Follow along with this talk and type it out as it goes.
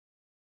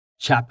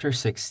Chapter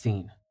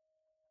 16.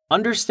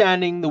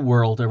 Understanding the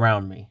World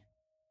Around Me.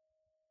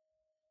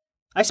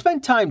 I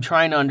spent time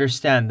trying to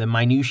understand the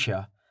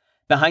minutiae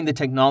behind the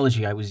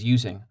technology I was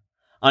using,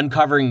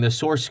 uncovering the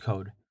source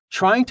code,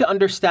 trying to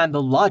understand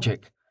the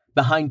logic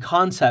behind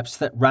concepts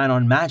that ran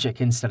on magic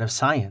instead of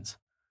science.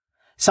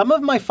 Some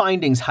of my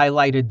findings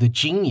highlighted the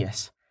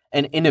genius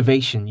and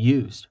innovation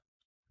used.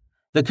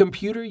 The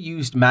computer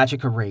used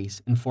magic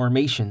arrays and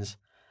formations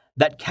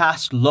that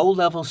cast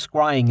low-level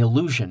scrying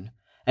illusion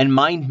and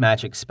mind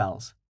magic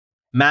spells.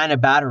 Mana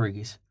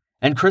batteries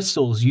and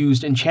crystals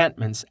used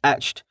enchantments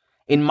etched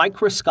in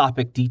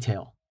microscopic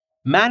detail.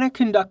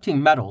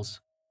 Mana-conducting metals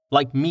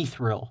like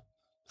mithril,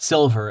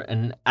 silver,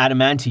 and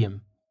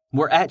adamantium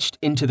were etched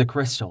into the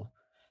crystal,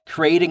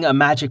 creating a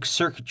magic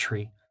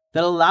circuitry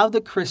that allowed the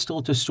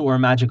crystal to store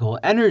magical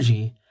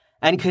energy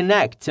and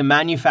connect to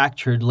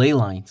manufactured ley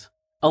lines.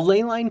 A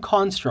ley line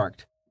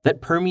construct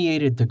that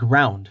permeated the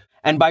ground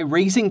and by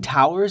raising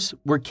towers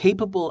were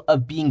capable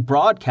of being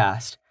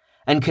broadcast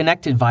and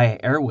connected via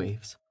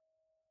airwaves.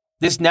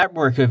 This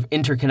network of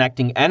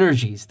interconnecting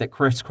energies that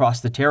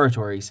crisscrossed the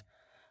territories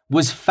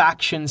was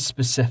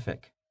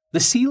faction-specific. The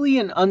Seelie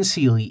and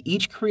Unseelie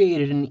each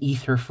created an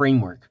ether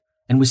framework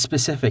and was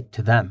specific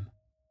to them.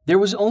 There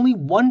was only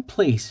one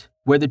place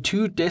where the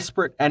two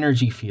disparate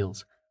energy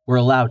fields were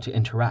allowed to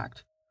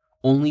interact.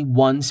 Only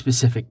one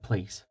specific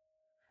place.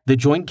 The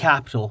joint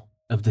capital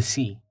of the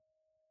sea.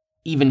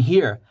 Even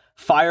here,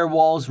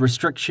 firewalls,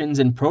 restrictions,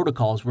 and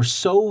protocols were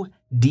so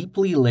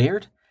deeply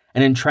layered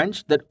and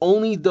entrenched that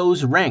only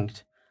those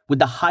ranked with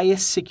the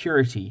highest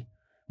security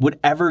would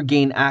ever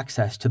gain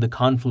access to the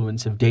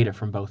confluence of data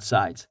from both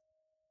sides.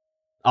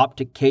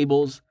 Optic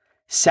cables,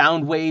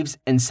 sound waves,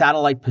 and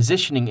satellite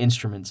positioning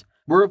instruments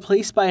were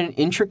replaced by an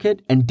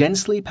intricate and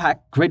densely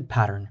packed grid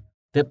pattern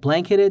that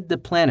blanketed the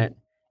planet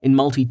in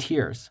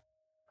multi-tiers.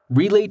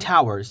 Relay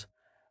towers,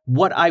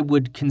 what I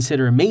would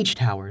consider mage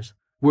towers,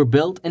 were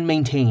built and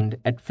maintained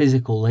at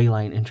physical ley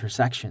line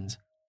intersections.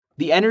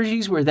 The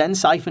energies were then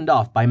siphoned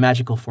off by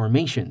magical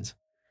formations.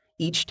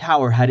 Each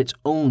tower had its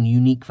own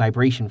unique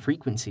vibration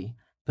frequency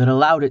that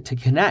allowed it to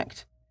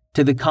connect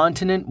to the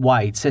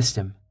continent-wide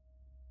system.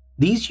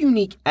 These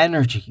unique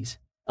energies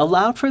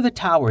allowed for the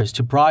towers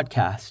to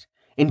broadcast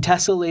in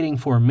tessellating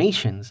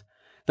formations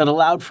that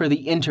allowed for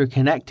the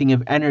interconnecting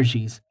of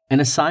energies and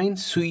assigned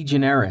sui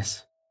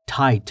generis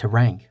tied to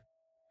rank.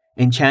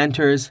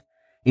 Enchanters,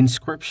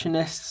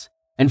 inscriptionists,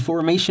 and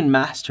formation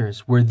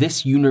masters were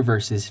this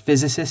universe's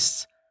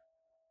physicists,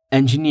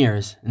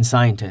 engineers, and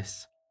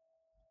scientists.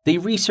 They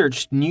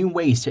researched new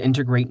ways to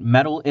integrate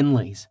metal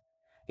inlays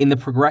in the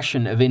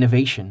progression of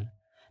innovation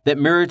that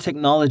mirrored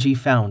technology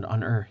found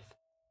on Earth.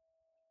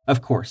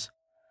 Of course,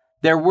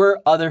 there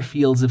were other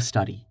fields of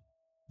study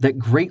that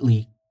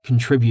greatly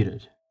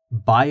contributed.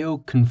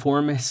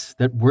 Bioconformists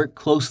that worked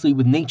closely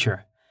with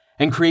nature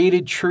and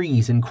created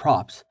trees and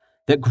crops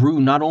that grew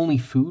not only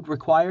food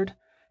required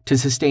to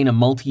sustain a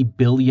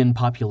multi-billion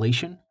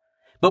population,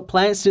 but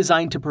plants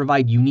designed to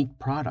provide unique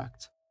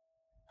products.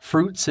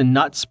 Fruits and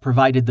nuts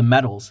provided the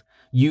metals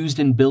used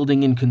in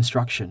building and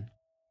construction.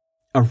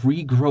 A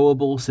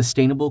regrowable,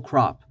 sustainable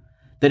crop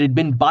that had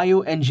been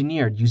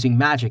bioengineered using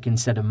magic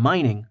instead of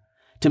mining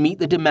to meet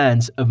the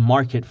demands of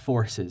market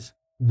forces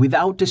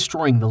without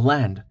destroying the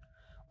land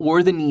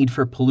or the need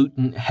for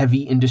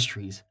pollutant-heavy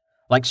industries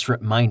like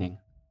strip mining.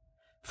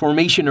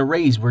 Formation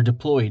arrays were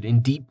deployed in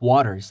deep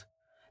waters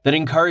that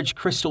encouraged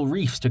crystal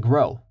reefs to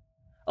grow,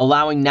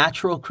 allowing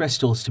natural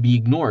crystals to be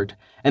ignored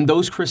and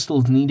those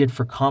crystals needed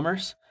for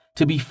commerce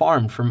to be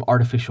farmed from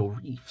artificial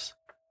reefs.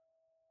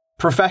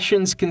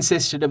 Professions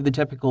consisted of the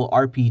typical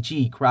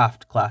RPG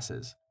craft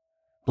classes: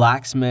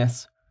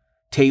 blacksmiths,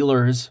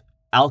 tailors,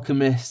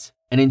 alchemists,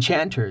 and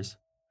enchanters.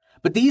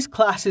 But these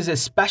classes,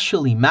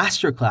 especially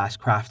masterclass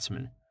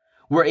craftsmen,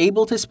 were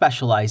able to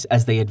specialize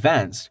as they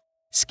advanced.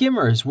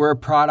 Skimmers were a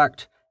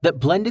product that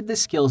blended the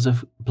skills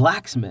of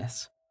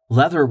blacksmiths,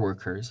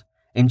 leatherworkers,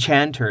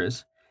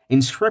 enchanters,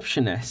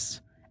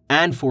 inscriptionists,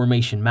 and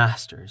formation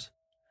masters.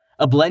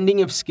 A blending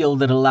of skill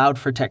that allowed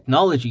for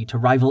technology to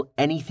rival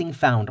anything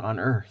found on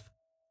Earth.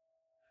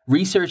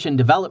 Research and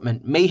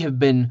development may have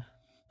been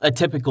a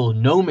typical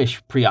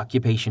gnomish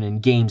preoccupation in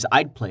games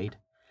I'd played,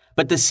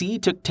 but the sea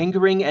took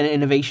tinkering and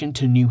innovation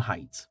to new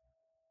heights.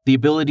 The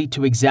ability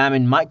to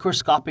examine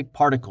microscopic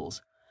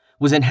particles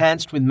was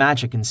enhanced with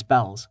magic and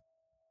spells.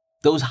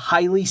 Those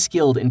highly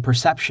skilled in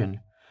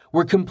perception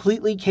were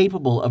completely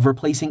capable of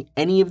replacing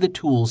any of the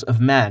tools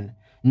of man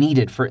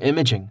needed for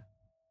imaging.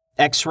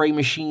 X-ray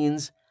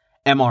machines,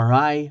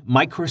 MRI,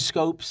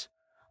 microscopes,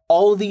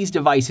 all these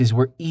devices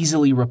were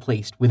easily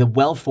replaced with a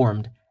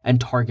well-formed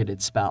and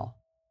targeted spell.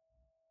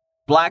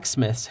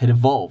 Blacksmiths had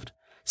evolved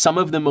some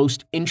of the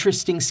most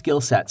interesting skill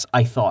sets,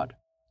 I thought,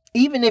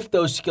 even if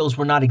those skills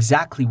were not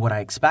exactly what I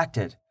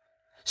expected.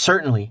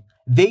 Certainly,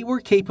 they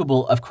were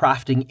capable of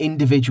crafting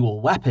individual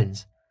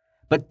weapons,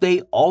 but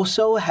they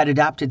also had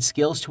adapted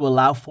skills to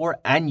allow for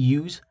and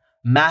use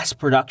mass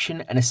production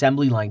and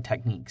assembly line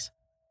techniques.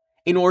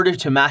 In order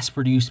to mass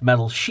produce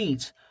metal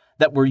sheets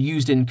that were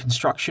used in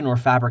construction or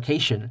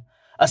fabrication,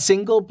 A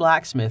single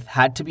blacksmith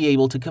had to be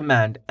able to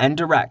command and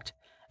direct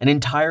an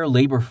entire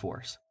labor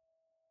force.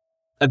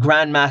 A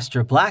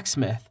grandmaster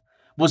blacksmith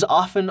was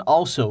often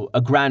also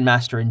a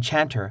grandmaster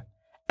enchanter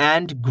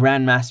and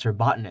grandmaster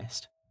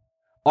botanist.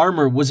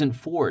 Armor wasn't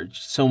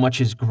forged so much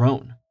as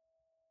grown.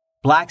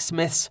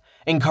 Blacksmiths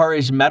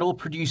encouraged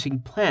metal-producing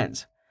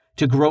plants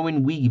to grow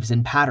in weaves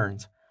and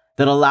patterns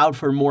that allowed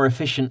for more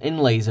efficient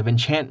inlays of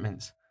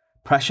enchantments,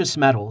 precious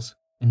metals,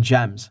 and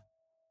gems.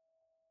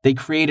 They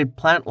created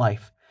plant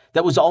life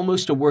that was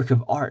almost a work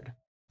of art,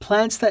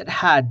 plants that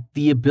had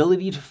the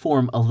ability to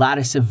form a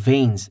lattice of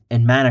veins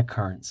and mana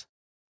currents.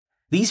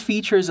 These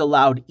features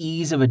allowed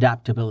ease of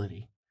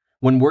adaptability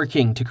when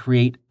working to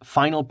create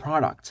final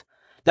products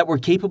that were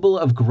capable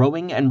of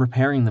growing and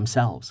repairing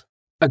themselves.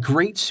 A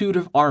great suit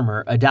of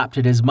armor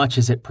adapted as much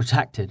as it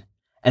protected,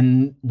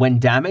 and when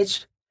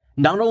damaged,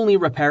 not only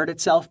repaired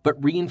itself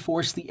but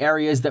reinforced the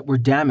areas that were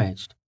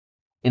damaged.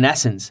 In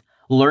essence,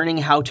 learning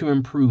how to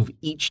improve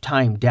each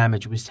time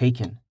damage was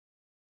taken.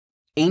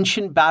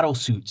 Ancient battle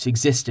suits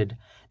existed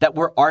that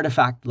were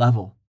artifact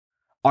level,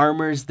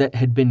 armors that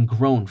had been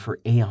grown for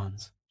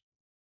aeons.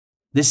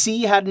 The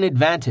sea had an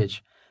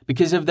advantage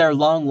because of their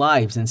long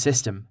lives and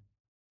system.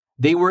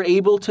 They were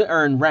able to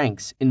earn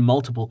ranks in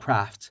multiple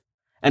crafts,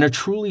 and a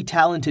truly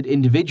talented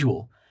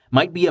individual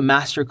might be a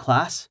master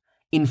class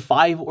in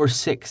 5 or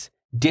 6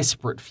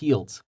 disparate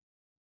fields.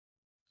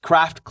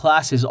 Craft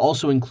classes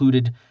also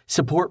included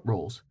support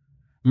roles,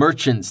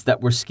 merchants that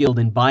were skilled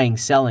in buying,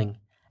 selling,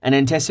 and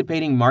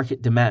anticipating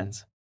market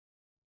demands.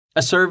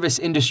 A service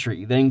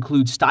industry that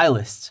includes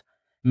stylists,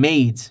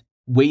 maids,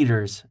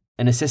 waiters,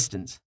 and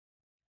assistants,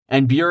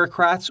 and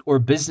bureaucrats or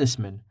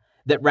businessmen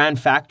that ran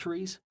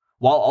factories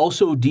while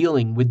also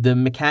dealing with the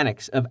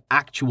mechanics of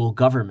actual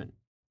government.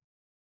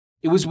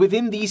 It was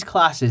within these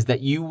classes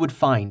that you would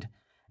find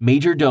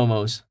major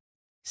domos,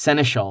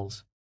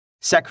 seneschals,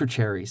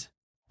 secretaries,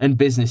 and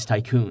business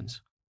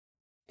tycoons.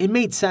 It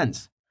made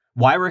sense.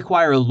 Why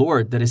require a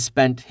lord that has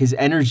spent his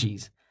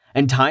energies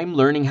and time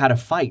learning how to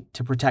fight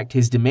to protect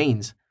his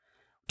domains,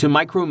 to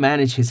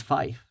micromanage his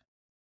fief?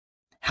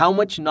 How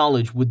much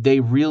knowledge would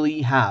they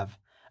really have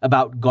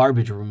about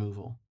garbage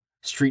removal,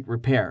 street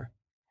repair,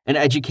 and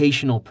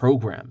educational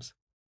programs?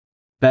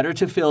 Better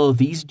to fill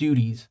these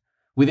duties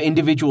with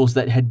individuals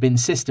that had been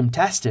system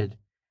tested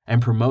and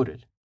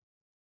promoted.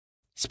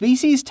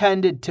 Species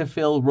tended to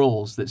fill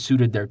roles that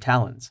suited their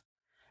talents.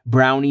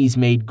 Brownies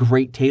made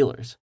great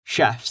tailors,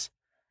 chefs,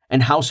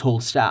 and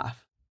household staff.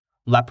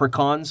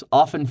 Leprechauns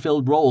often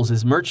filled roles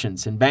as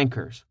merchants and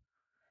bankers.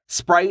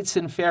 Sprites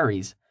and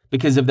fairies,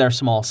 because of their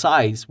small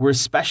size, were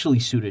especially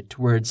suited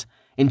towards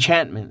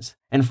enchantments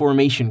and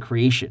formation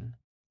creation,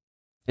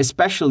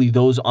 especially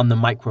those on the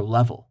micro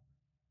level.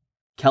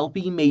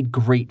 Kelpie made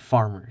great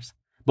farmers,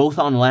 both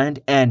on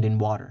land and in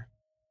water.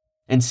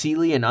 And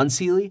Seelie and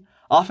Unseelie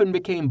often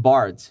became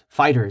bards,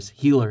 fighters,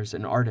 healers,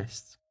 and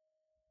artists.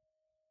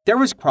 There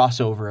was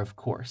crossover, of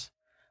course,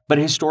 but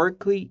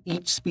historically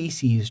each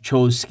species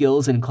chose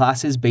skills and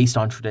classes based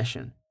on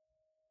tradition.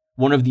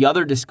 One of the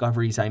other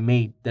discoveries I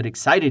made that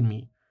excited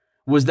me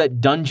was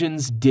that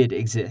dungeons did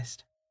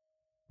exist.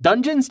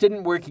 Dungeons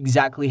didn't work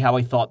exactly how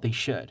I thought they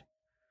should.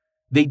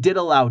 They did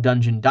allow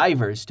dungeon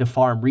divers to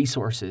farm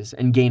resources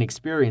and gain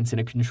experience in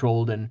a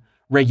controlled and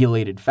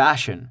regulated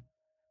fashion,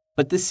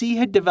 but the sea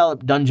had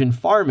developed dungeon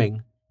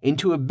farming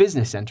into a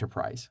business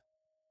enterprise.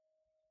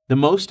 The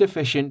most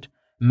efficient,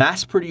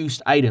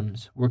 mass-produced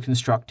items were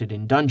constructed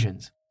in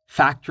dungeons.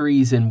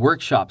 Factories and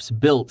workshops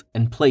built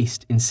and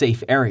placed in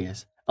safe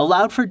areas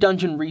allowed for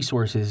dungeon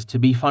resources to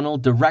be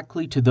funneled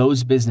directly to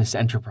those business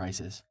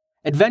enterprises.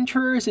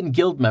 Adventurers and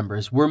guild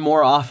members were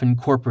more often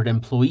corporate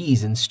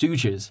employees and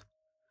stooges.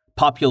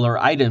 Popular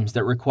items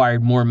that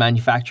required more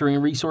manufacturing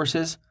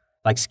resources,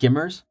 like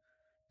skimmers,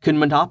 could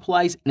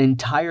monopolize an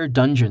entire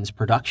dungeon's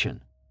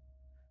production.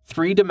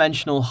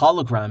 3-dimensional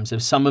holograms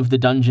of some of the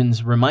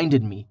dungeons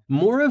reminded me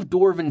more of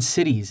dwarven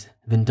cities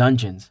than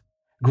dungeons.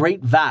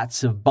 Great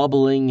vats of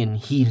bubbling and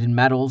heated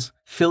metals,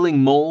 filling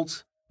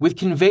molds, with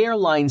conveyor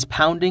lines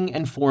pounding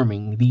and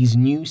forming these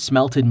new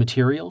smelted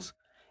materials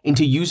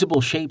into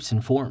usable shapes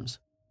and forms.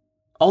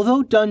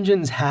 Although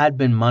dungeons had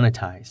been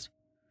monetized,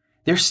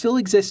 there still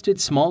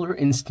existed smaller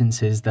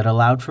instances that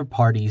allowed for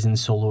parties and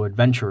solo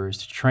adventurers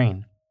to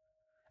train.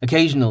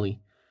 Occasionally,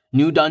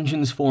 new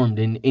dungeons formed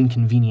in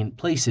inconvenient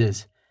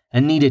places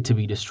and needed to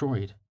be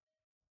destroyed.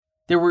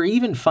 There were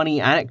even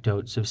funny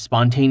anecdotes of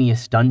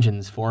spontaneous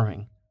dungeons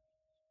forming.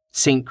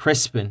 St.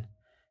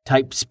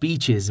 Crispin-type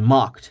speeches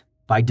mocked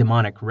by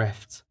demonic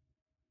rifts.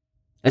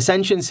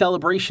 Ascension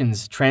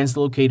celebrations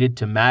translocated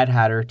to Mad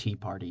Hatter tea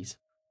parties.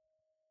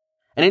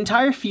 An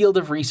entire field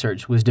of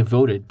research was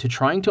devoted to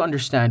trying to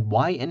understand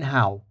why and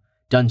how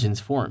dungeons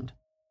formed.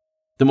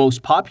 The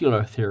most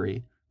popular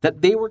theory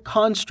that they were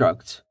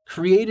constructs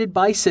created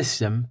by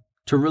system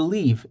to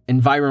relieve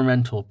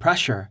environmental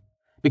pressure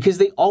because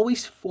they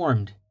always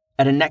formed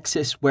at a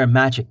nexus where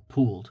magic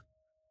pooled.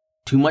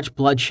 Too much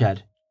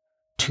bloodshed,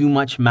 too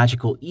much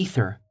magical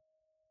ether,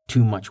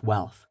 too much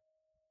wealth.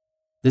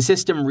 The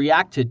system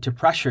reacted to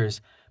pressures,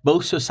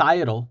 both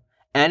societal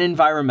and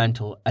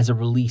environmental as a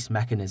release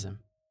mechanism,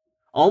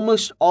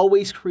 almost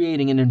always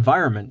creating an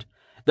environment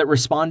that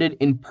responded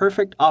in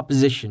perfect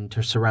opposition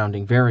to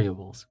surrounding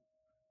variables.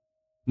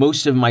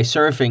 Most of my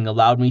surfing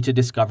allowed me to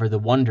discover the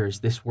wonders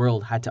this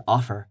world had to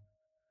offer,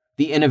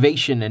 the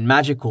innovation and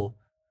magical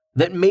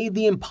that made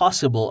the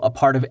impossible a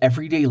part of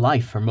everyday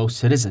life for most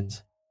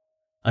citizens.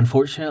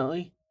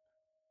 Unfortunately,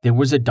 there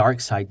was a dark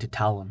side to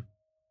Talum.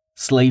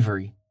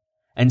 Slavery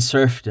and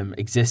serfdom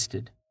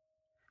existed.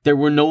 There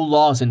were no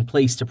laws in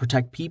place to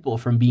protect people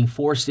from being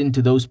forced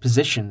into those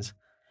positions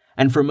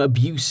and from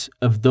abuse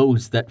of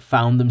those that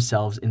found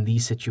themselves in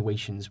these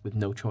situations with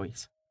no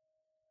choice.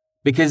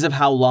 Because of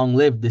how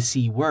long-lived the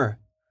sea were,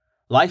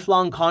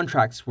 lifelong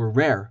contracts were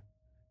rare,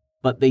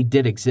 but they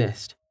did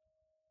exist.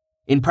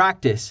 In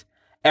practice,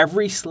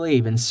 every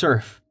slave and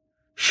serf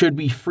should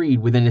be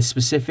freed within a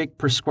specific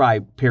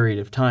prescribed period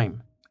of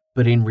time.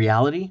 But in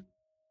reality,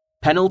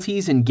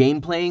 penalties and game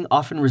playing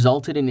often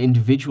resulted in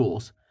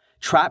individuals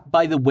trapped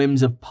by the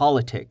whims of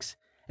politics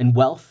and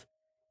wealth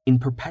in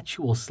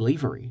perpetual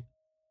slavery,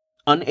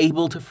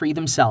 unable to free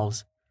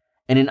themselves,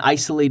 and in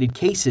isolated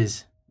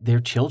cases, their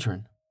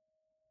children.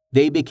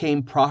 They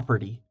became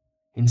property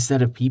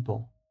instead of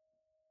people.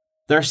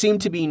 There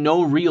seemed to be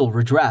no real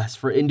redress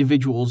for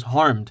individuals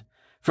harmed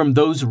from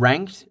those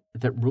ranked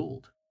that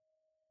ruled.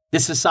 The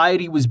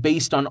society was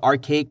based on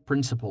archaic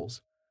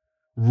principles.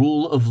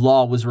 Rule of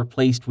law was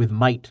replaced with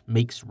might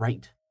makes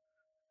right.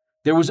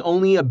 There was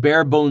only a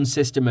bare-bones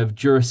system of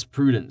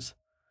jurisprudence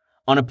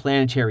on a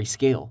planetary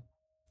scale,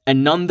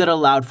 and none that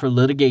allowed for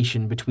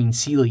litigation between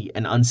Seelie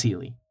and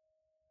Unseelie.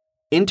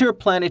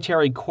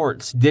 Interplanetary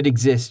courts did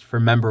exist for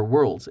member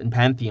worlds and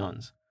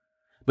pantheons,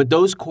 but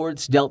those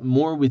courts dealt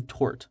more with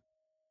tort,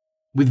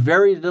 with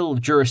very little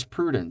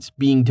jurisprudence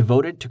being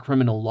devoted to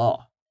criminal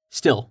law.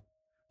 Still,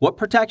 what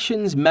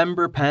protections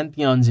member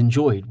pantheons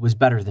enjoyed was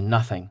better than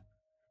nothing.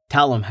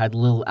 Talum had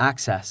little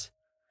access,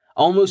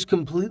 almost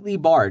completely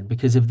barred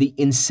because of the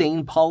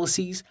insane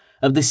policies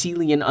of the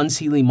Seelie and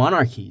Unseelie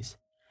monarchies,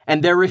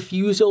 and their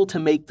refusal to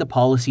make the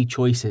policy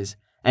choices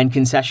and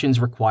concessions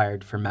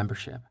required for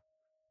membership.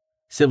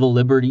 Civil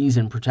liberties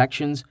and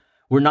protections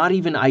were not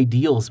even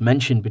ideals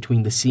mentioned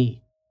between the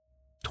sea.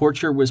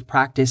 Torture was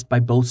practiced by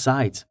both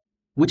sides,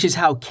 which is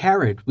how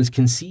Carad was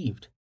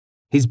conceived,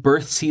 his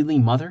birth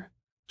Seelie mother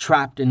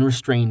trapped and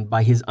restrained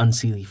by his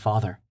Unseelie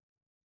father.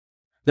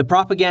 The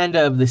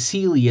propaganda of the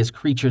Seelie as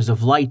creatures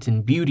of light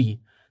and beauty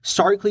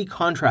starkly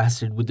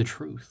contrasted with the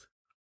truth.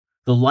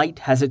 The light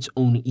has its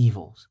own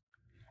evils,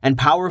 and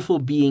powerful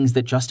beings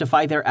that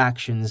justify their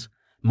actions,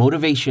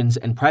 motivations,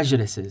 and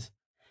prejudices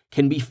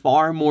can be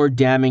far more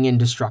damning and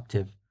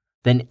destructive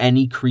than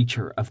any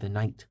creature of the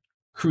night.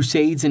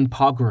 Crusades and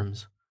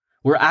pogroms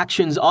were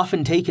actions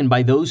often taken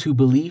by those who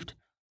believed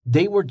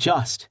they were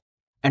just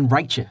and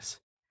righteous,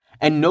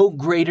 and no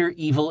greater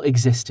evil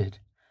existed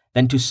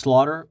than to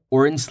slaughter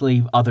or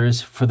enslave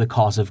others for the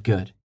cause of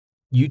good.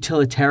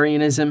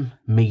 Utilitarianism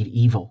made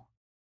evil.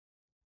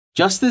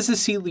 Just as the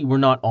Seelie were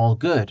not all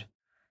good,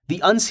 the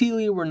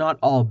Unseelie were not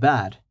all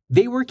bad.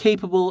 They were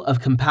capable of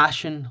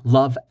compassion,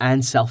 love,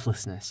 and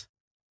selflessness.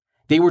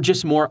 They were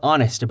just more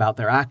honest about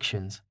their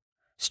actions.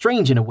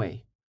 Strange in a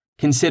way.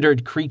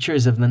 Considered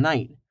creatures of the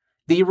night,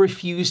 they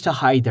refused to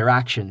hide their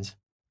actions.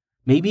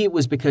 Maybe it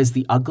was because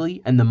the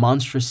ugly and the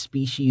monstrous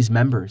species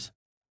members,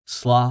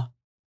 Slaw,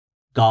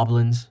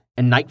 goblins,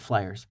 and night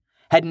flyers,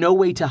 had no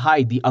way to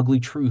hide the ugly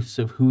truths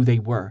of who they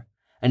were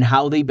and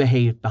how they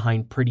behaved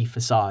behind pretty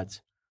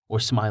facades or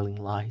smiling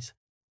lies.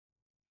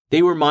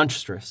 They were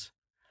monstrous.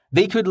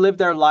 They could live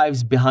their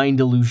lives behind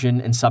illusion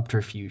and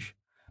subterfuge,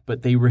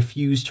 but they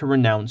refused to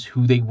renounce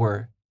who they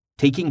were,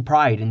 taking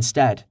pride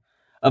instead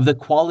of the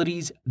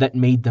qualities that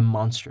made them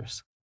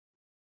monstrous.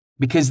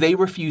 Because they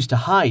refused to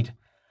hide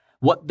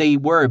what they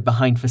were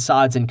behind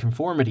facades and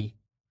conformity,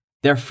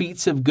 their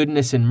feats of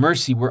goodness and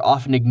mercy were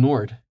often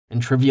ignored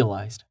and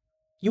trivialized.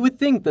 You would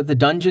think that the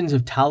dungeons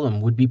of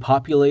Talum would be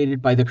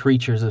populated by the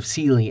creatures of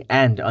Seelie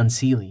and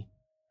Unseelie,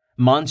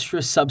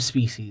 monstrous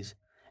subspecies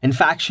and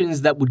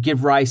factions that would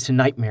give rise to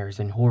nightmares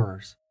and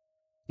horrors.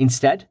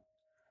 Instead,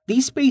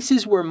 these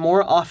spaces were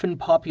more often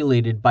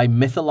populated by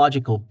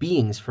mythological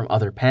beings from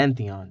other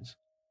pantheons.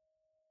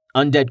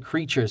 Undead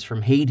creatures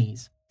from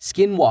Hades,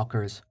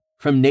 skinwalkers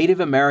from Native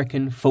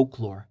American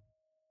folklore,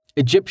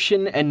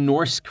 Egyptian and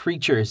Norse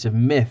creatures of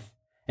myth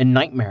and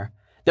nightmare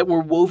that were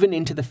woven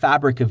into the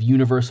fabric of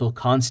universal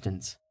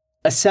constants,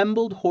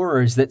 assembled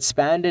horrors that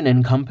spanned and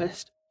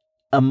encompassed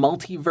a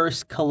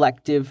multiverse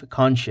collective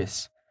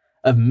conscious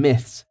of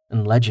myths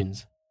and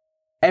legends.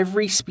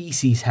 Every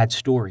species had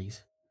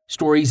stories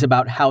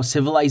about how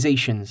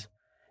civilizations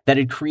that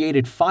had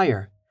created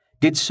fire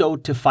did so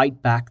to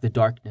fight back the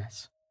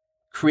darkness,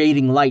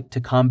 creating light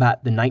to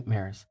combat the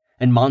nightmares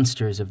and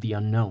monsters of the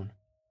unknown.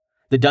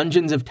 The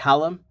dungeons of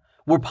Talum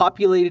were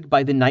populated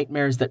by the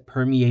nightmares that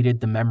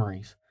permeated the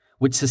memories,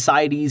 which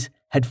societies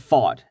had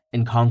fought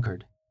and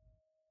conquered.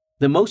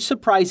 The most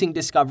surprising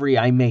discovery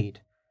I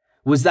made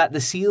was that the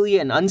Seelie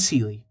and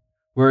Unseelie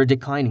were a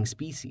declining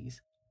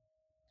species.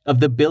 Of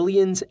the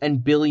billions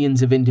and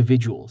billions of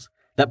individuals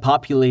that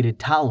populated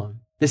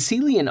Talum, the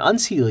Seelie and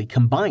Unseelie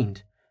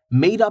combined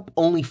made up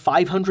only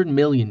 500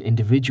 million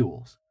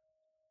individuals.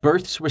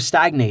 Births were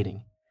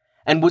stagnating,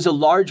 and was a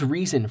large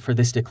reason for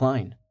this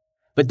decline.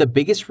 But the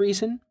biggest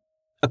reason?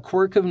 A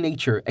quirk of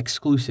nature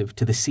exclusive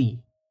to the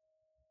sea.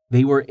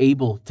 They were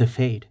able to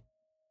fade.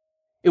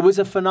 It was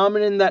a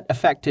phenomenon that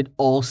affected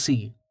all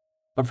sea,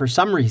 but for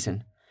some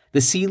reason, the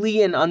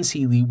Seelie and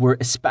Unseelie were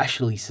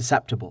especially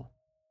susceptible.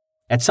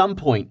 At some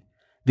point,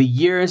 the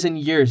years and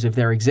years of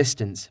their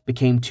existence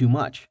became too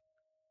much.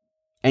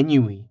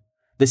 Ennui,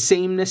 the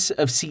sameness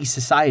of sea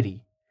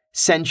society,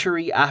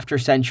 century after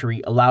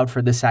century allowed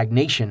for the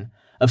stagnation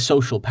of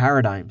social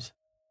paradigms.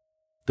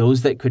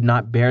 Those that could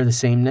not bear the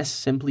sameness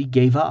simply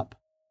gave up.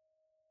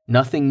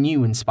 Nothing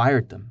new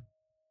inspired them.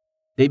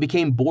 They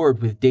became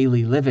bored with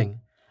daily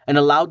living and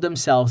allowed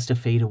themselves to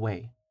fade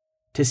away,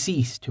 to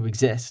cease to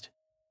exist,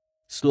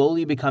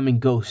 slowly becoming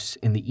ghosts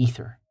in the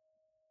ether.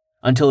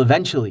 Until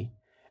eventually,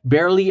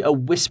 barely a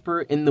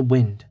whisper in the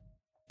wind,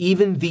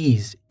 even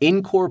these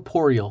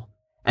incorporeal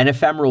and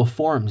ephemeral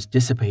forms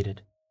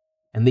dissipated,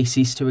 and they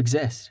ceased to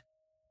exist.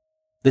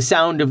 The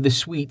sound of the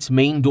suite's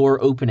main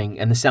door opening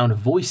and the sound of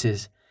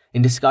voices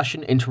in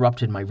discussion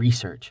interrupted my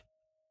research.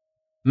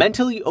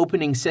 Mentally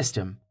opening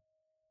system.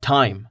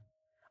 Time.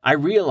 I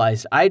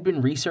realized I had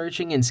been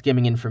researching and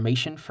skimming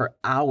information for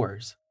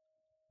hours.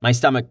 My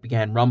stomach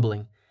began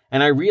rumbling,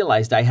 and I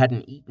realized I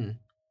hadn't eaten.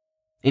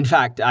 In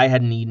fact, I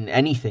hadn't eaten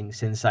anything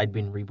since I'd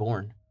been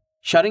reborn.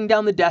 Shutting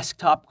down the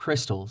desktop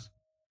crystals,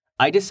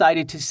 I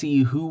decided to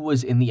see who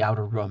was in the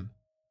outer room.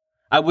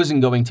 I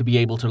wasn't going to be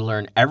able to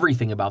learn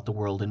everything about the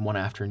world in one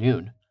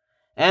afternoon,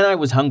 and I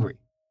was hungry.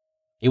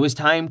 It was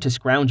time to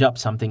scrounge up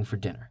something for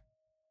dinner.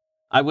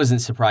 I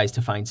wasn't surprised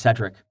to find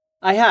Cedric.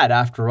 I had,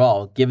 after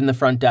all, given the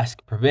front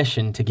desk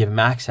permission to give him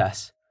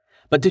access,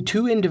 but the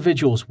two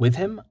individuals with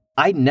him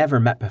I'd never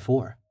met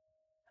before.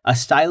 A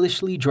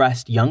stylishly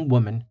dressed young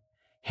woman,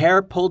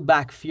 hair pulled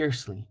back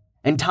fiercely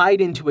and tied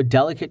into a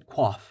delicate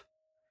coif,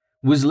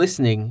 was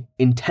listening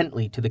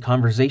intently to the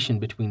conversation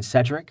between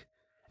Cedric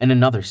and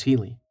another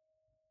Seelie.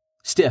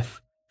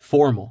 Stiff,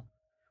 formal,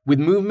 with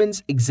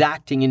movements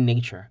exacting in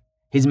nature,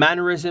 his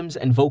mannerisms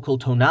and vocal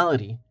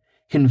tonality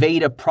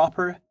conveyed a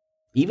proper,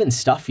 even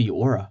stuffy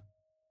aura.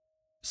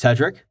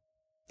 "Cedric?"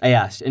 I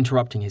asked,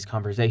 interrupting his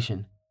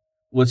conversation.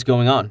 "What's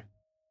going on?"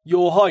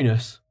 "Your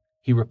Highness,"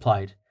 he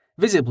replied,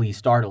 visibly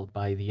startled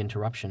by the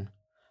interruption.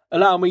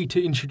 "Allow me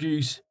to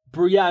introduce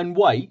Brienne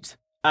Waite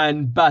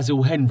and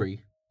Basil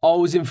Henry. I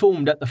was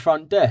informed at the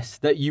front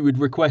desk that you had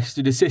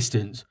requested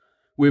assistance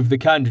with the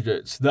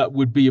candidates that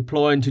would be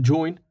applying to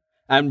join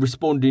and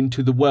responding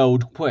to the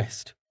world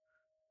quest.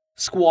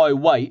 Squire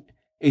Waite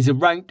is a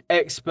ranked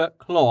expert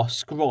class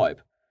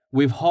scribe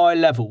with high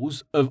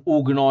levels of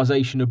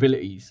organisation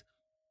abilities.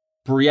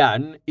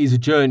 Brienne is a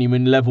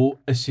journeyman level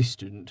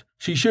assistant.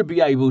 She should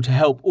be able to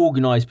help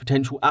organise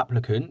potential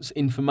applicants'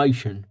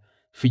 information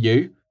for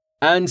you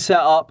and set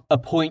up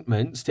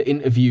appointments to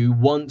interview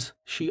once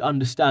she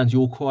understands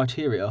your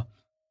criteria.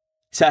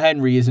 Sir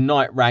Henry is a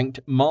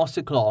knight-ranked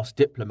master class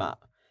diplomat,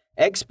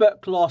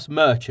 expert class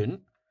merchant,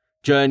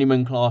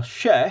 journeyman class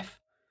chef,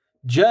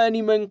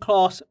 journeyman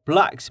class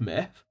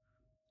blacksmith,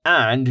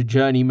 and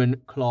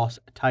journeyman class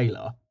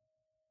tailor.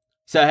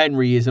 Sir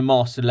Henry is a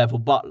master-level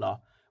butler,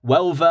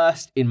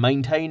 well-versed in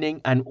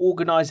maintaining and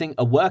organising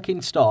a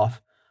working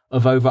staff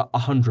of over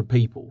 100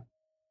 people.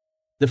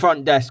 The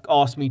front desk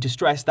asked me to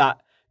stress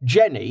that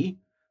Jenny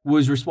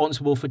was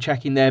responsible for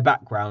checking their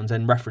backgrounds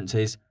and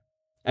references,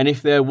 and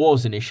if there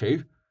was an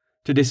issue,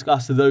 to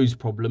discuss those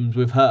problems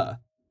with her.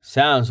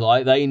 Sounds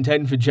like they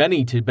intend for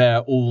Jenny to bear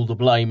all the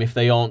blame if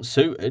they aren't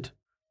suited.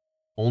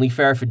 Only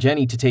fair for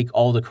Jenny to take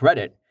all the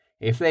credit,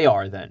 if they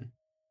are then,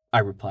 I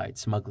replied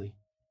smugly.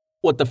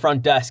 What the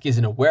front desk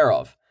isn't aware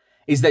of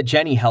is that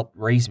Jenny helped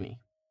raise me.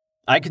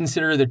 I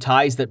consider the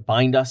ties that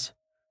bind us,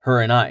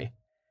 her and I,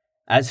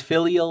 as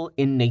filial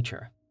in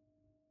nature.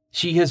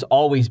 She has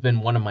always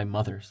been one of my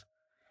mothers.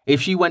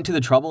 If she went to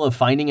the trouble of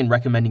finding and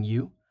recommending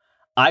you,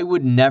 I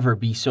would never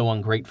be so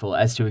ungrateful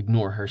as to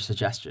ignore her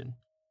suggestion,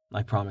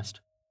 I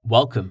promised.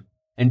 Welcome,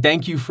 and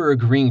thank you for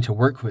agreeing to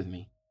work with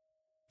me.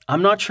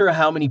 I'm not sure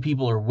how many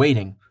people are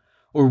waiting,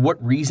 or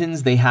what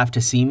reasons they have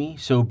to see me,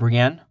 so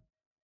Brienne,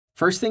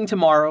 first thing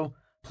tomorrow,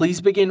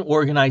 please begin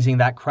organizing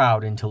that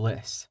crowd into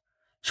lists.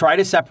 Try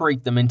to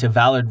separate them into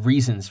valid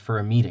reasons for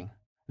a meeting.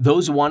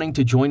 Those wanting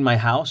to join my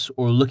house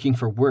or looking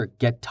for work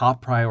get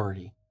top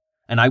priority,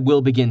 and I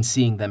will begin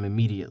seeing them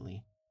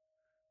immediately.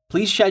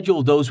 Please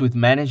schedule those with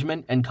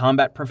management and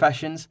combat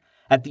professions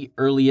at the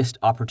earliest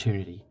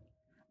opportunity.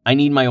 I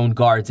need my own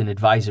guards and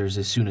advisors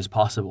as soon as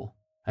possible,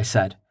 I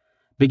said,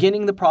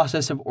 beginning the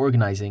process of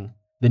organizing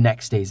the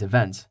next day's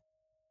events.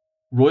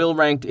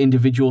 Royal-ranked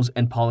individuals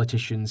and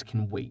politicians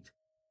can wait.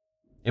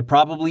 It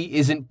probably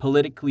isn't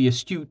politically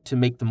astute to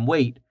make them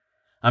wait.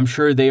 I'm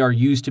sure they are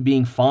used to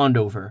being fawned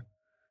over,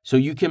 so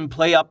you can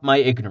play up my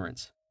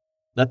ignorance.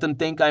 Let them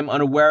think I'm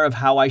unaware of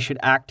how I should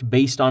act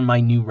based on my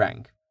new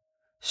rank.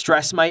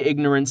 Stress my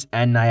ignorance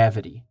and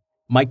naivety,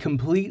 my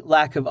complete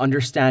lack of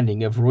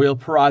understanding of royal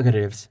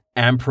prerogatives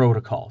and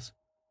protocols.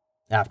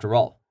 After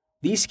all,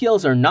 these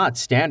skills are not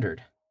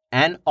standard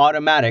and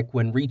automatic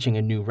when reaching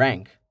a new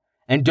rank,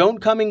 and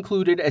don't come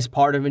included as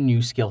part of a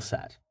new skill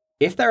set.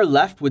 If they're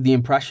left with the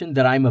impression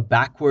that I'm a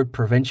backward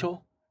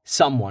provincial,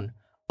 someone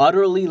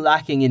utterly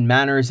lacking in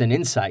manners and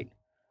insight,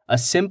 a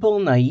simple,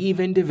 naive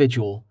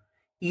individual,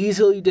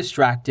 easily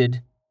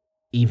distracted,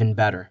 even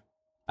better,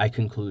 I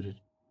concluded.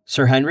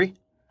 Sir Henry,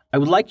 I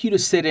would like you to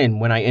sit in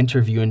when I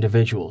interview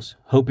individuals,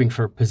 hoping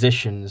for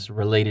positions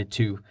related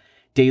to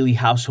daily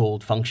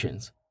household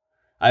functions.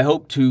 I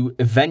hope to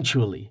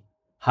eventually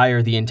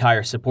hire the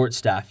entire support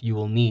staff you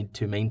will need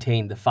to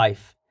maintain the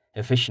fief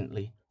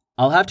efficiently.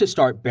 I'll have to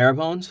start bare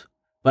bones,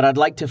 but I'd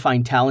like to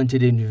find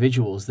talented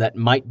individuals that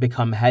might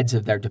become heads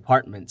of their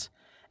departments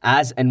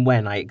as and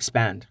when I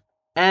expand.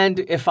 And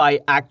if I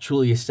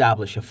actually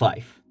establish a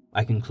fief,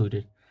 I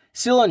concluded,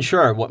 still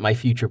unsure what my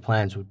future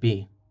plans would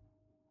be.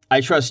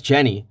 I trust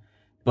Jenny,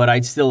 but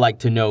I'd still like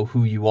to know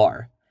who you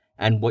are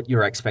and what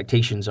your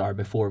expectations are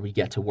before we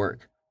get to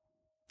work.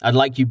 I'd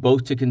like you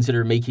both to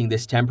consider making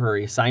this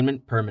temporary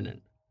assignment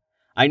permanent.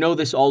 I know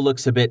this all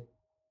looks a bit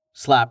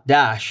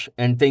slapdash,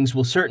 and things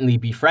will certainly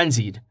be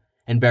frenzied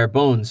and bare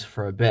bones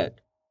for a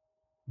bit.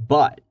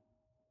 But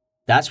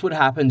that's what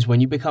happens when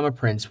you become a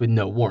prince with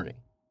no warning,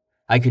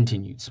 I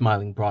continued,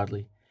 smiling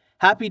broadly,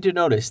 happy to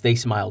notice they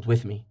smiled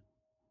with me.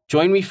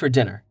 Join me for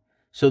dinner,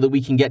 so that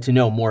we can get to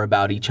know more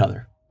about each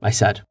other, I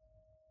said.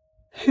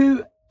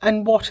 Who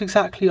and what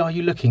exactly are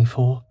you looking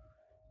for?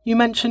 You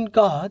mentioned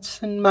guards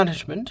and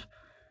management.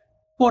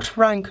 What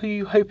rank are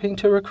you hoping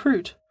to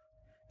recruit?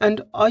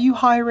 And are you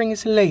hiring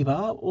as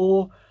labour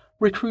or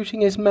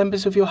recruiting as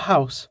members of your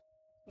house?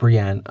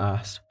 Brienne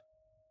asked.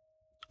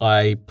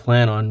 I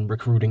plan on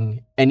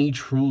recruiting any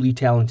truly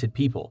talented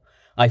people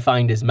I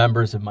find as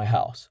members of my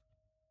house.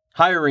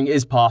 Hiring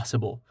is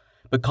possible,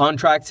 but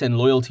contracts and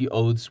loyalty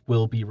oaths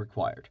will be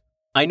required.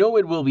 I know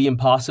it will be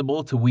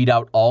impossible to weed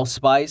out all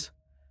spies,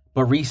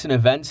 but recent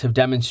events have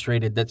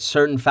demonstrated that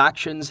certain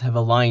factions have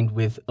aligned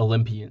with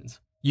Olympians.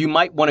 You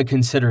might want to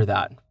consider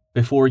that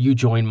before you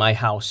join my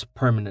house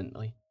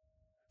permanently.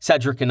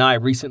 Cedric and I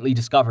recently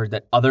discovered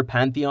that other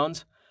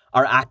pantheons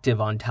are active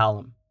on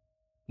Talum.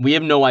 We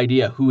have no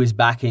idea who is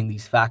backing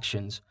these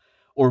factions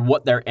or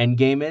what their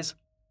endgame is,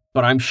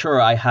 but I'm sure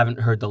I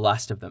haven't heard the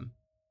last of them.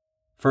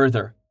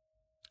 Further,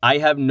 I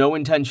have no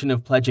intention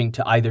of pledging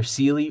to either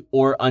Seelie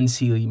or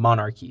Unseelie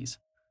monarchies.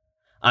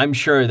 I'm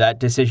sure that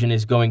decision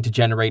is going to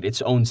generate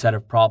its own set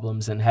of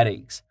problems and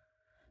headaches.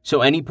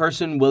 So any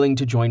person willing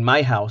to join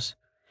my house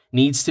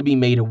needs to be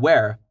made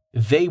aware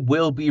they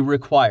will be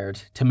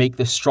required to make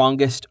the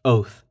strongest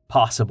oath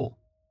possible.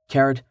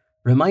 Carrot,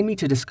 remind me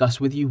to discuss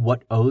with you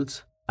what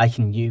oaths I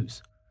can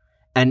use,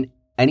 and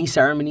any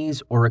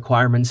ceremonies or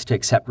requirements to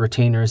accept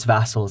retainers,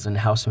 vassals, and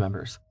house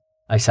members,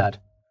 I said.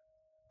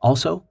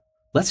 Also,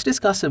 let's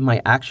discuss if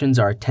my actions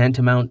are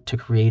tantamount to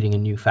creating a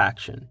new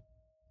faction.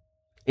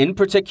 In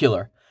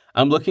particular,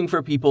 I'm looking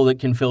for people that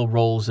can fill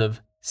roles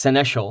of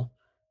seneschal,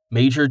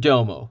 major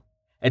domo,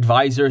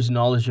 advisors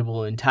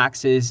knowledgeable in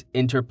taxes,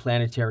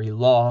 interplanetary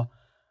law,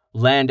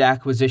 land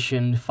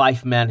acquisition,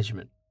 fief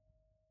management,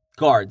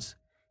 guards,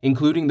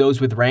 including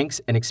those with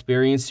ranks and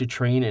experience to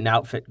train and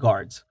outfit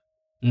guards,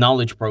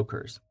 knowledge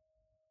brokers,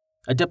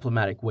 a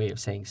diplomatic way of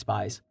saying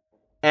spies,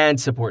 and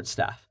support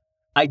staff.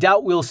 I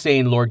doubt we'll stay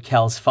in Lord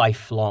Kel's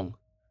fief long,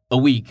 a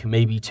week,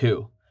 maybe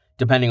 2,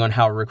 depending on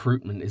how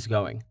recruitment is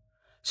going.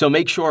 So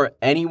make sure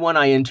anyone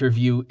I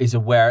interview is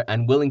aware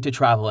and willing to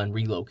travel and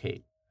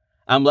relocate.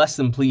 I'm less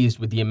than pleased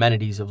with the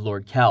amenities of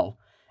Lord Kel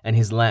and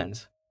his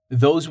lands.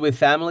 Those with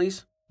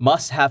families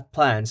must have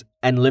plans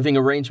and living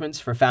arrangements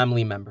for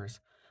family members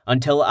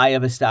until I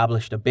have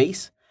established a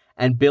base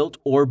and built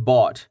or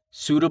bought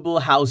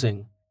suitable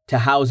housing to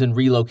house and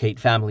relocate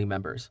family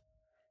members.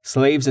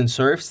 Slaves and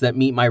serfs that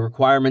meet my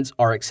requirements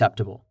are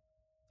acceptable.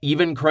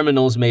 Even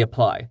criminals may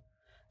apply.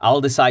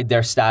 I'll decide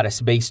their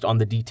status based on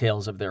the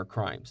details of their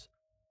crimes.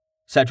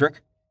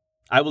 Cedric,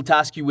 I will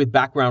task you with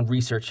background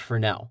research for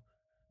now.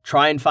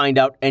 Try and find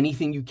out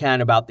anything you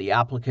can about the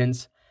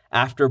applicants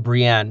after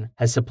Brienne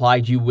has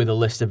supplied you with a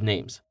list of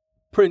names.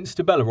 Prince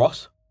de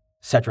Belleros,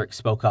 Cedric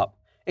spoke up,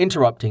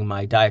 interrupting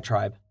my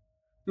diatribe.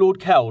 Lord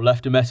Kel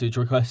left a message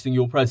requesting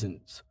your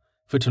presence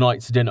for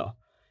tonight's dinner.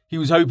 He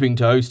was hoping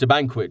to host a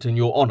banquet in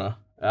your honor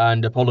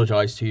and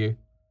apologize to you.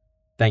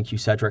 Thank you,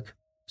 Cedric.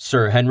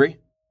 Sir Henry,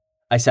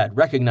 I said,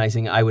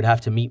 recognizing I would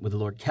have to meet with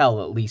Lord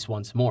Kel at least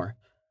once more.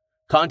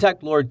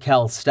 Contact Lord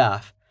Kel's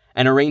staff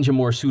and arrange a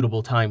more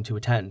suitable time to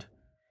attend.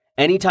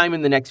 Any time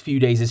in the next few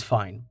days is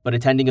fine, but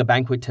attending a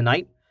banquet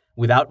tonight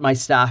without my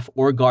staff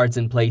or guards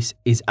in place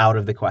is out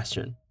of the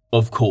question.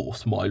 Of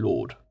course, my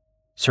lord,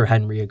 Sir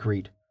Henry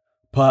agreed.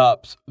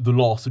 Perhaps the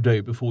last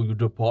day before your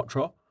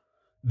departure,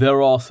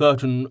 there are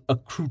certain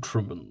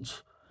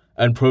accoutrements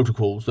and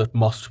protocols that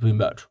must be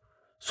met.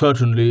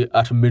 Certainly,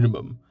 at a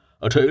minimum,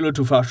 a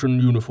tailor-to-fashion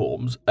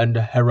uniforms and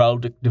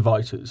heraldic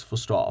devices for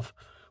staff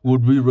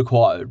would be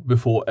required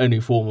before any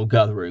formal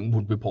gathering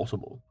would be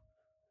possible.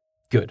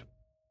 Good.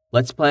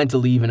 Let's plan to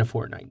leave in a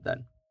fortnight,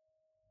 then.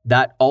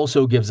 That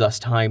also gives us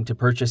time to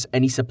purchase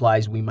any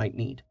supplies we might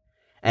need,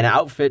 and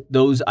outfit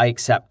those I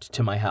accept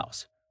to my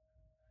house.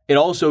 It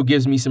also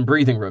gives me some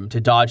breathing room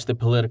to dodge the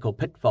political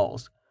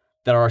pitfalls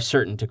that are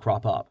certain to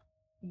crop up.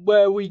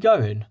 Where are we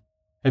going?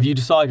 Have you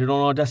decided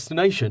on our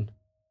destination?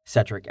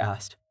 Cedric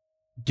asked.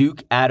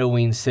 Duke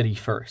Adowayne City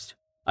first.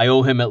 I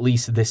owe him at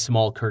least this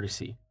small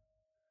courtesy.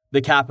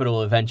 The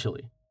capital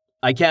eventually.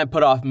 I can't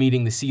put off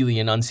meeting the Seelie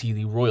and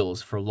Unseelie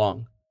royals for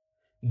long.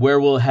 Where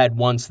we'll head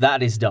once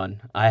that is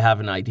done, I have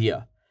an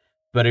idea,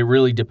 but it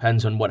really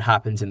depends on what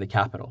happens in the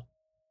capital.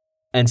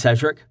 And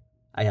Cedric,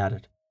 I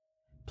added,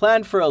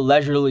 plan for a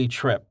leisurely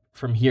trip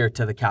from here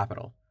to the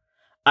capital.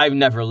 I've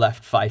never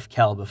left Fife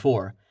Kell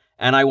before,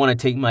 and I want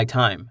to take my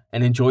time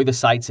and enjoy the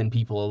sights and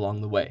people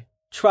along the way.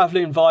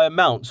 Travelling via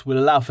mounts will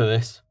allow for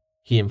this,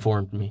 he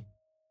informed me.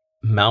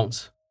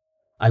 Mounts?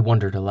 I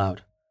wondered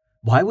aloud.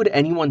 Why would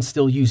anyone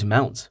still use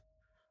mounts?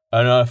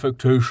 An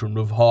affectation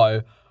of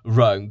high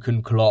rank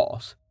and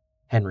class,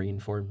 Henry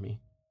informed me.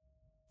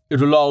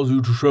 It allows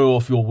you to show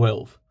off your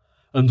wealth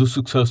and the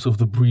success of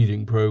the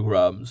breeding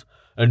programs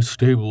and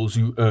stables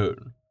you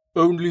own.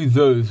 Only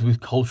those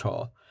with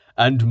culture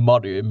and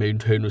money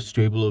maintain a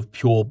stable of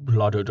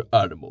pure-blooded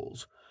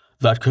animals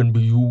that can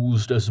be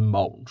used as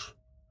mounts.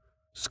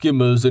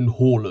 Skimmers and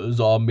haulers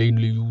are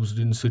mainly used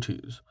in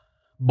cities,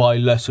 by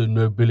lesser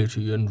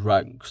nobility and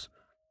ranks,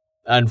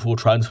 and for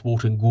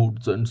transporting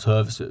goods and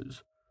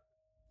services.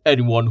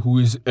 Anyone who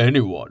is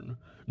anyone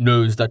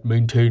knows that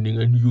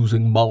maintaining and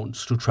using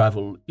mounts to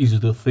travel is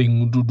the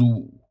thing to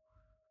do.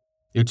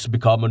 It's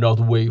become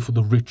another way for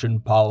the rich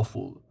and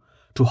powerful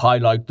to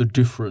highlight the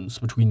difference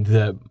between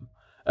them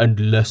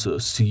and lesser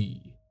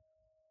C.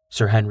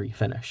 Sir Henry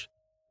finished.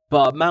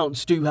 But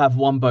mounts do have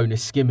one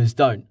bonus skimmers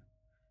don't.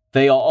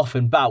 They are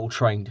often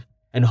battle-trained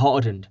and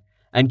hardened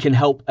and can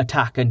help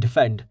attack and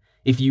defend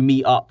if you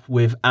meet up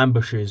with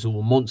ambushes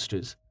or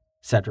monsters,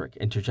 Cedric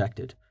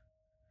interjected.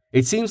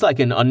 It seems like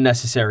an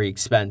unnecessary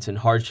expense and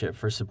hardship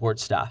for support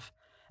staff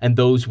and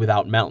those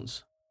without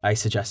mounts, I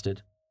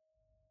suggested.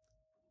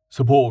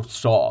 Support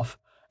staff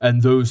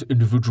and those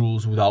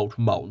individuals without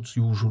mounts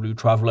usually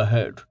travel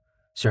ahead,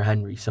 Sir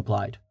Henry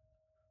supplied.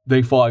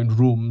 They find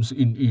rooms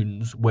in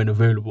inns when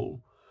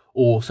available,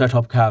 or set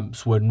up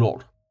camps when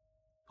not.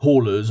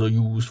 Haulers are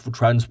used for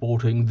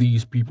transporting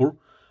these people,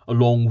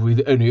 along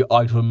with any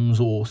items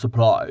or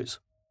supplies.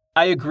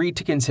 I agreed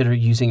to consider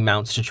using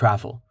mounts to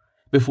travel,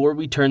 before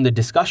we turned the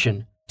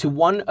discussion to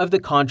one of the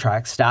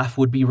contracts staff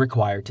would be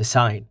required to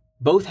sign.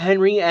 Both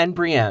Henry and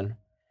Brienne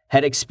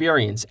had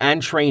experience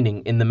and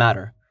training in the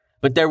matter,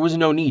 but there was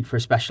no need for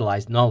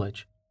specialized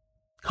knowledge.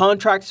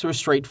 Contracts were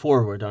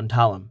straightforward on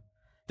Talum.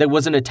 There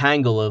wasn't a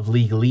tangle of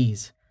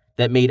legalese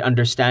that made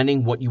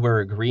understanding what you were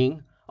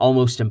agreeing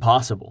almost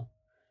impossible.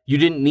 You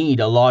didn't need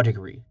a law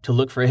degree to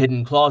look for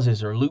hidden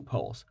clauses or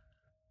loopholes.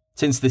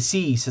 Since the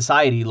Sea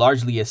society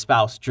largely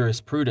espoused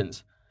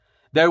jurisprudence,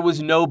 there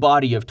was no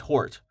body of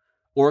tort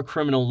or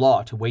criminal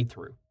law to wade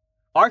through.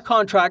 Our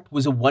contract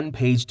was a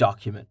one-page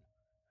document.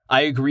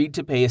 I agreed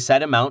to pay a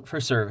set amount for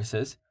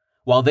services,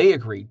 while they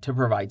agreed to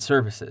provide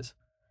services.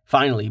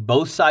 Finally,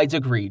 both sides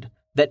agreed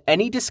that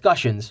any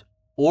discussions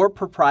or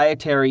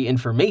proprietary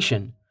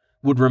information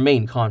would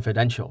remain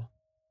confidential.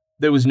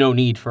 There was no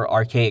need for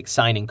archaic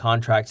signing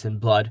contracts in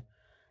blood,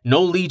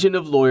 no legion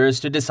of lawyers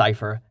to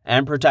decipher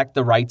and protect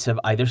the rights of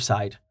either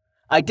side.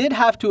 I did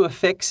have to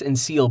affix and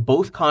seal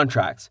both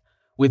contracts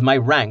with my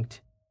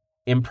ranked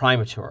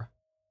imprimatur.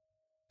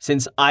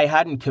 Since I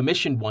hadn't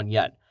commissioned one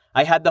yet,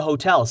 I had the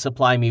hotel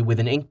supply me with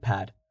an ink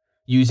pad,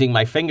 using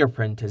my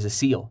fingerprint as a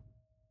seal.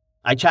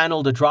 I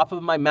channeled a drop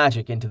of my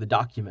magic into the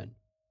document.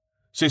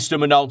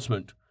 System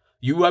announcement.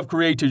 You have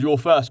created your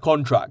first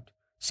contract.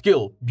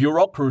 Skill,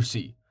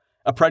 bureaucracy.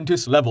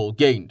 Apprentice level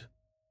gained.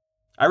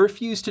 I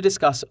refused to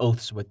discuss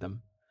oaths with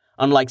them.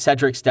 Unlike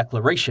Cedric's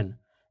declaration,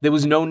 there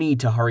was no need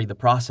to hurry the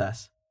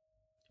process.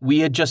 We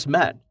had just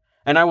met,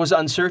 and I was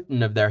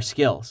uncertain of their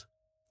skills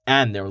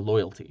and their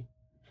loyalty.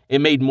 It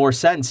made more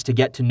sense to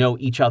get to know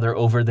each other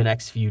over the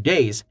next few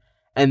days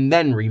and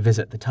then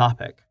revisit the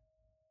topic.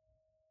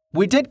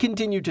 We did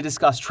continue to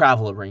discuss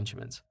travel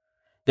arrangements.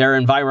 Their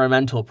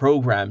environmental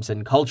programs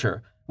and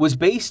culture was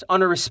based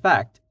on a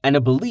respect and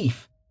a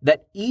belief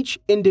that each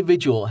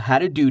individual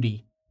had a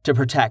duty to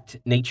protect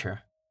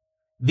nature.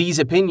 These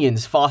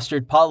opinions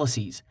fostered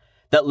policies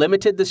that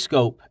limited the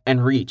scope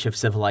and reach of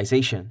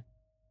civilization.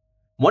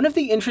 One of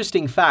the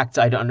interesting facts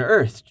I'd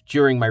unearthed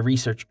during my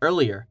research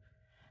earlier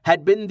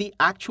had been the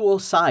actual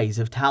size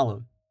of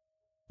Talum.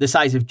 The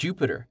size of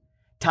Jupiter,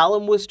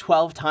 Talum was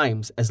 12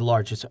 times as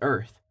large as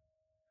Earth.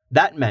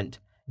 That meant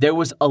there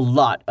was a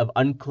lot of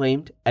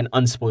unclaimed and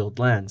unspoiled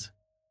lands.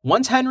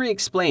 Once Henry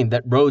explained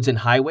that roads and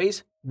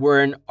highways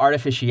were an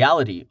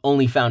artificiality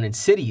only found in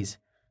cities,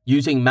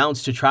 using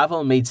mounts to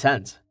travel made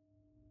sense.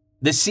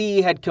 The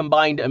Sea had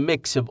combined a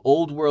mix of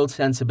old world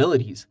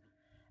sensibilities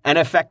and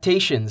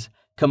affectations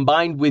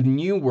combined with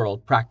new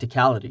world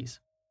practicalities.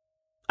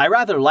 I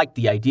rather liked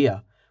the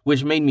idea,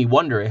 which made me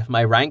wonder if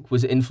my rank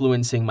was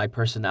influencing my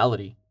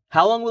personality.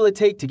 How long will it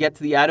take to get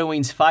to the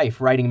Adowayne's Fife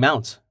riding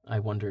mounts? I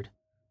wondered.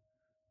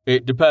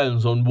 It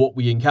depends on what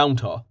we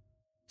encounter,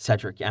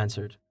 Cedric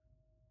answered.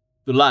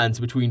 The lands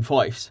between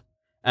fiefs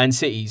and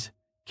cities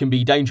can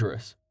be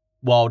dangerous.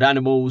 Wild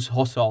animals,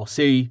 hostile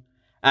sea,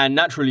 and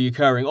naturally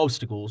occurring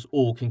obstacles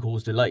all can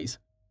cause delays.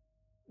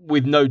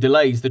 With no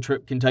delays, the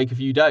trip can take a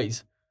few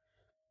days.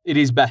 It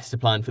is best to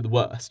plan for the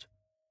worst.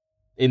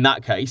 In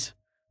that case,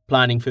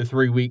 planning for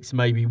 3 weeks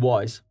may be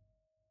wise.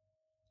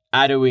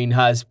 Adowin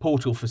has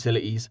portal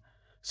facilities,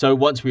 so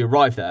once we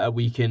arrive there,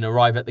 we can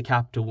arrive at the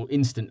capital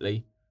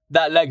instantly.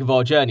 That leg of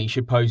our journey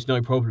should pose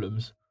no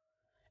problems.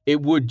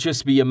 It would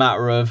just be a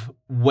matter of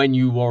when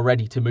you are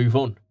ready to move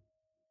on.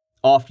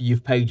 After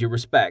you've paid your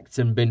respects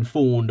and been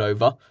fawned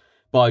over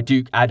by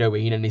Duke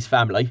Adowin and his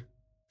family,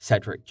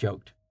 Cedric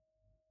joked.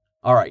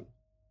 All right,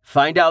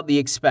 find out the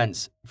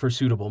expense for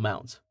suitable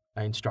mounts,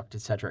 I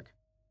instructed Cedric.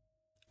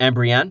 And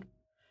Brienne,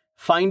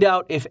 find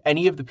out if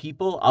any of the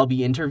people I'll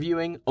be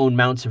interviewing own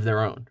mounts of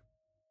their own.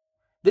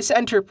 This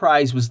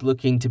enterprise was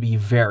looking to be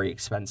very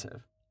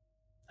expensive.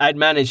 I'd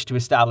managed to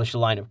establish a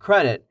line of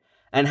credit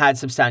and had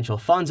substantial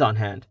funds on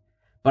hand,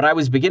 but I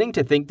was beginning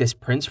to think this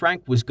prince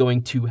rank was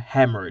going to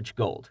hemorrhage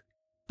gold.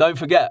 Don't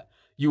forget,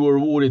 you were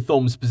awarded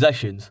Thom's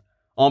possessions.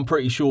 I'm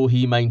pretty sure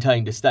he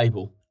maintained a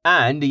stable.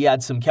 And he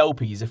had some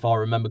kelpies, if I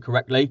remember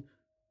correctly,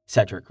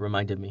 Cedric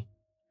reminded me.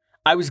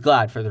 I was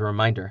glad for the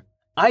reminder.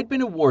 I'd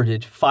been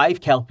awarded 5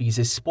 kelpies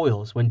as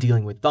spoils when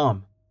dealing with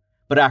Thom,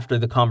 but after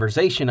the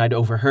conversation I'd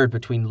overheard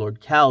between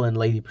Lord Cal and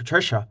Lady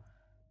Patricia,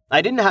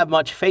 I didn't have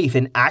much faith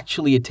in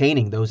actually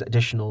attaining those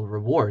additional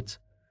rewards,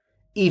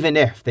 even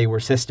if they were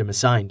system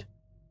assigned.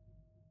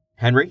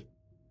 Henry?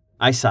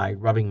 I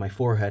sighed, rubbing my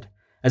forehead,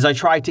 as I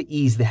tried to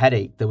ease the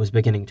headache that was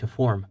beginning to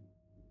form.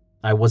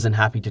 I wasn't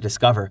happy to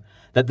discover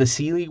that the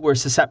Seelie were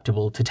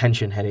susceptible to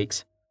tension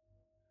headaches.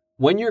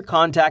 When you're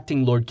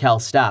contacting Lord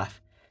Cal's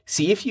staff,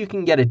 see if you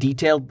can get a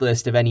detailed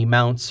list of any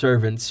mounts,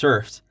 servants,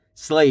 serfs,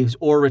 slaves,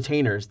 or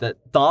retainers that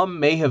Thom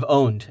may have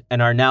owned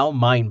and are now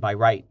mine by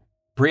right.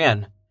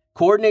 Brienne,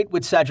 coordinate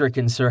with Cedric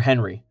and Sir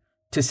Henry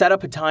to set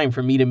up a time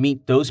for me to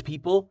meet those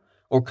people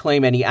or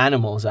claim any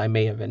animals I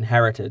may have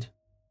inherited.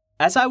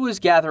 As I was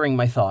gathering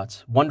my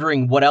thoughts,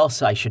 wondering what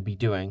else I should be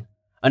doing,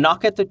 a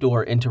knock at the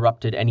door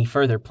interrupted any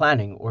further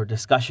planning or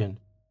discussion.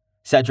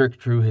 Cedric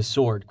drew his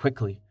sword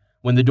quickly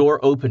when the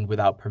door opened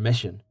without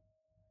permission.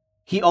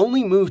 He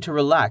only moved to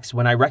relax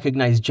when I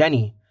recognized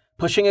Jenny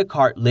pushing a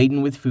cart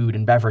laden with food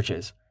and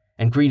beverages,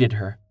 and greeted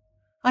her.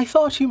 I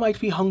thought you might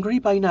be hungry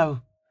by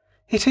now.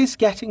 It is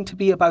getting to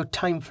be about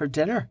time for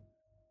dinner,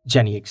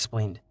 Jenny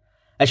explained,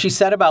 as she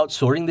set about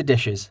sorting the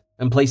dishes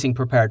and placing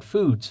prepared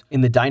foods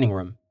in the dining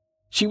room.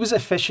 She was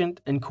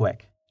efficient and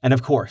quick, and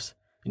of course,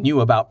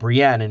 knew about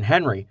Brienne and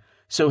Henry,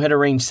 so had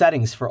arranged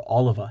settings for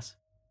all of us.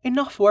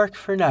 Enough work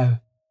for now,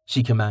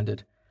 she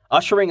commanded,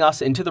 ushering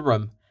us into the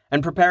room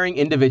and preparing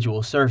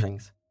individual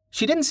servings.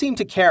 She didn't seem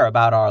to care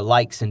about our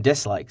likes and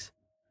dislikes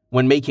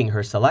when making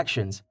her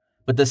selections,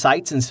 but the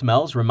sights and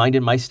smells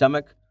reminded my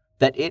stomach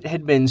that it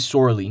had been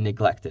sorely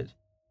neglected.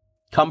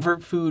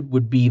 Comfort food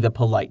would be the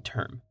polite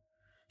term.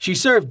 She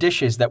served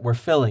dishes that were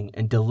filling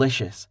and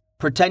delicious.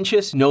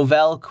 Pretentious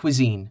nouvelle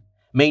cuisine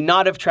may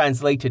not have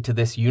translated to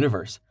this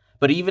universe,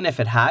 but even if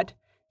it had,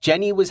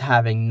 Jenny was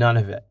having none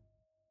of it.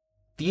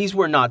 These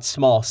were not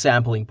small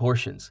sampling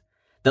portions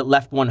that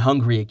left one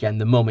hungry again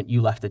the moment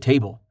you left the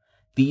table.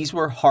 These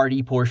were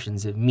hearty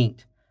portions of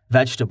meat,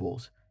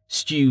 vegetables,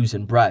 stews,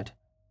 and bread.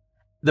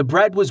 The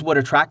bread was what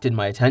attracted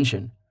my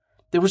attention.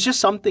 There was just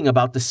something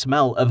about the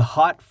smell of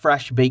hot,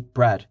 fresh baked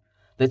bread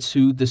that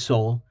soothed the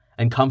soul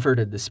and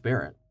comforted the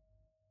spirit.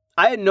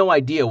 I had no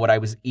idea what I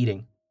was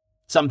eating.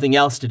 Something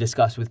else to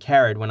discuss with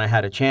Carid when I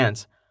had a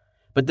chance.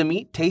 But the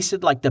meat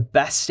tasted like the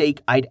best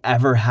steak I'd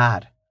ever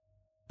had.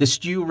 The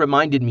stew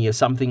reminded me of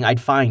something I'd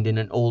find in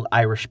an old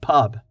Irish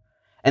pub.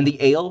 And the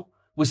ale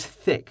was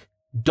thick,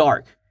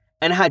 dark,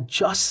 and had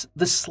just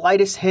the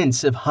slightest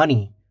hints of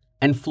honey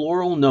and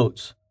floral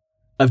notes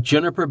of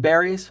juniper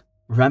berries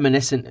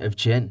reminiscent of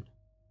gin.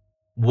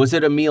 Was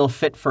it a meal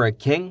fit for a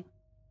king?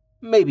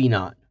 Maybe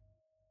not.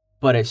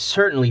 But it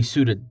certainly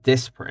suited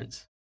this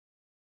prince.